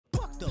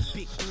the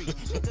big three,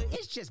 nigga,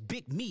 it's just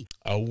big me.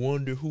 I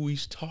wonder who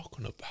he's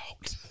talking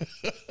about.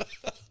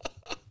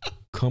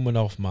 Coming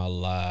off my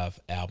live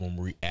album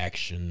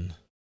reaction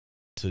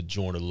to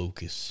Joyner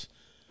Lucas.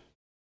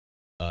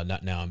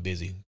 Not Now I'm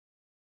Busy.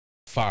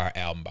 Fire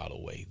album, by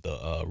the way.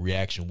 The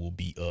reaction will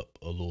be up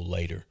a little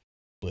later.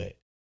 But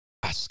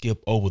I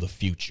skip over the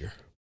Future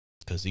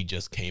because he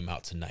just came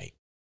out tonight.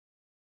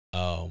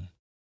 I'm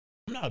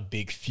not a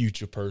big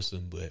Future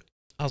person, but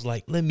I was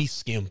like, let me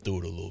skim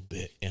through it a little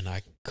bit. And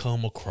I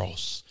come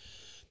across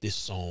this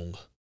song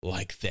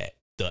Like That.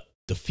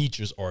 The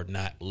features are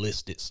not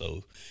listed,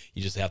 so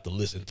you just have to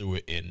listen through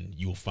it and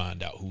you'll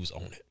find out who's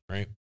on it,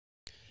 right?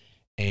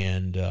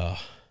 And I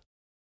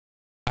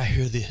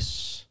hear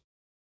this.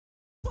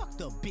 Fuck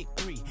the big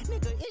three,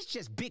 nigga, it's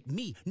just big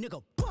me,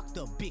 nigga. Fuck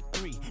the big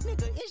three,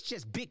 nigga, it's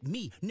just big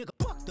me, nigga.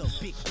 Fuck the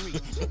big three,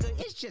 nigga,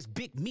 it's just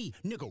big me,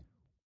 nigga.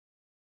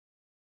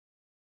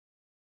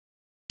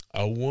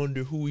 I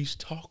wonder who he's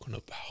talking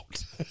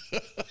about.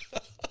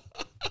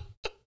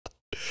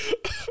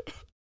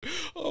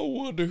 I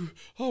wonder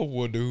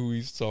who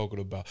he's talking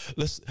about.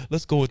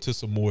 Let's go into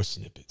some more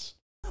snippets.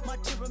 My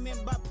temperament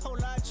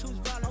bipolar, I choose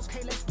violence.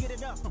 Okay, let's get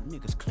it up.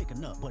 Niggas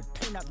clicking up, but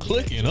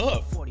clicking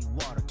up. 40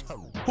 water.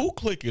 Who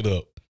clicking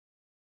up?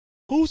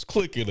 Who's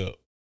clicking up?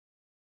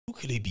 Who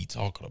could he be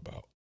talking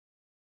about?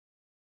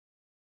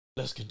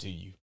 Let's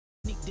continue.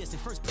 This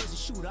first person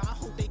shooter. I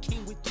hope they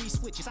came with 3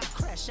 switches. I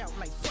crash out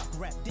like fuck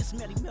rap. This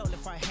Melly Mel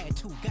if I had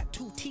to. Got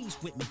 2 T's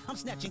with me. I'm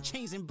snatching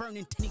chains and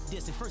burning. Sneak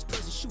this first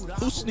person shooter.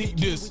 Who sneak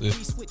this? 3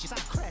 switches. I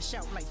crash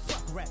out like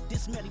fuck rap.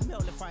 This Melly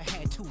Mel if I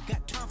had to.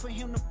 Got time for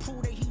him to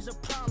prove that he's a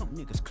problem.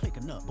 Niggas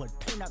clicking up, but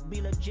turn not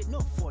be legit. No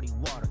 40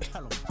 water.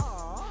 Tell him.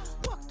 Aw,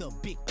 fuck the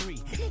big three.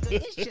 Nigga,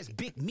 it's just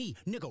big me,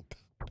 nigga.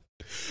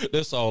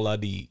 That's all I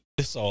need.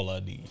 That's all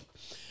I need.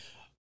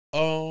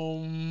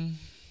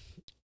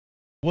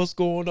 What's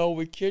going on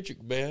with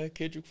Kendrick, man?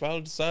 Kendrick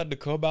finally decided to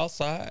come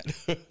outside.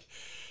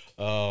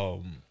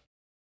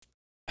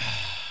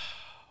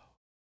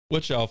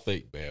 What y'all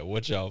think, man?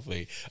 What y'all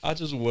think? I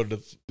just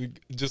wanted to,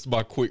 just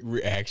my quick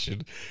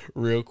reaction,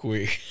 real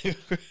quick.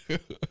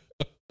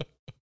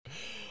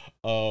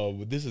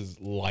 This is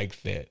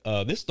Like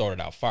That. This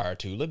started out fire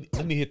too.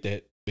 Let me hit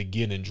that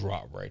beginning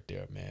drop right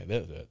there, man.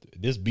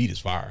 This beat is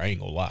fire. I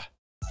ain't gonna lie.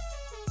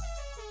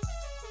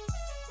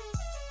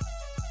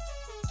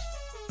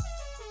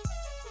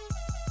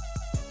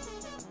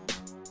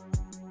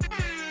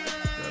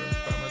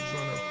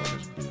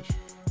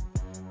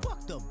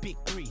 Big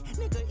three,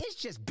 nigga, it's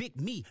just big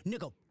me,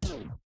 nigga.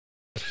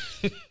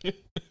 I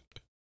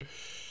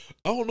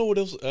don't know what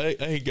else. I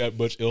ain't got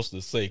much else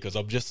to say because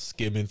I'm just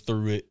skimming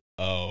through it.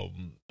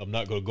 I'm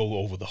not gonna go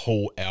over the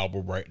whole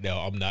album right now.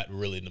 I'm not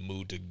really in the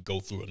mood to go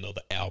through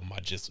another album. I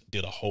just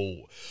did a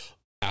whole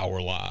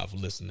hour live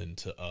listening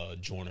to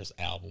Joyner's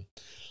album.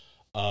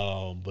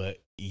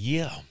 But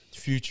yeah,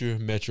 Future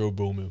Metro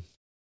Boomin.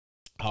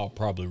 I'll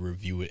probably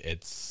review it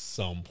at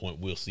some point.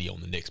 We'll see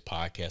on the next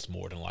podcast,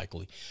 more than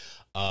likely.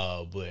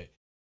 But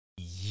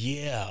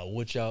yeah,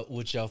 what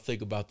y'all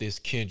think about this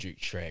Kendrick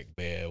track,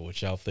 man?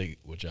 What y'all think?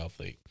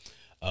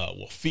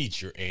 Well,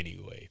 feature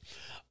anyway.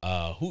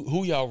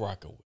 Who y'all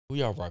rocking with? Who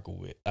y'all rocking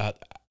with?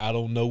 I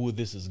don't know where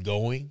this is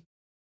going.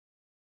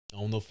 I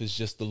don't know if it's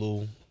just a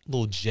little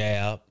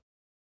jab,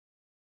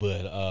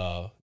 but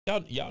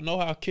y'all know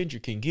how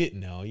Kendrick can get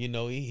now. You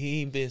know,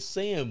 he ain't been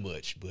saying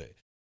much, but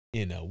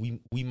you know,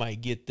 we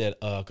might get that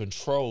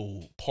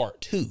Control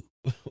Part 2.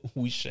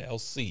 We shall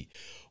see.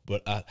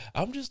 But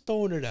I'm just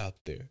throwing it out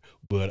there.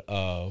 But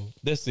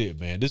that's it,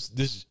 man. This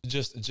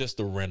just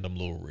a random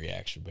little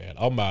reaction, man.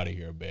 I'm out of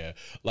here, man.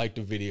 Like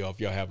the video if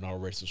y'all haven't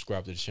already.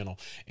 Subscribe to the channel,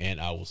 and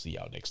I will see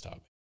y'all next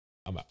time.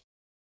 I'm out.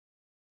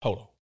 Hold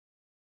on.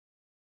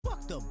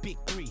 Fuck the big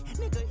three,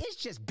 nigga. It's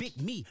just big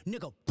me,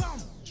 nigga.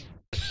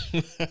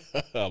 Boom.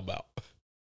 I'm out.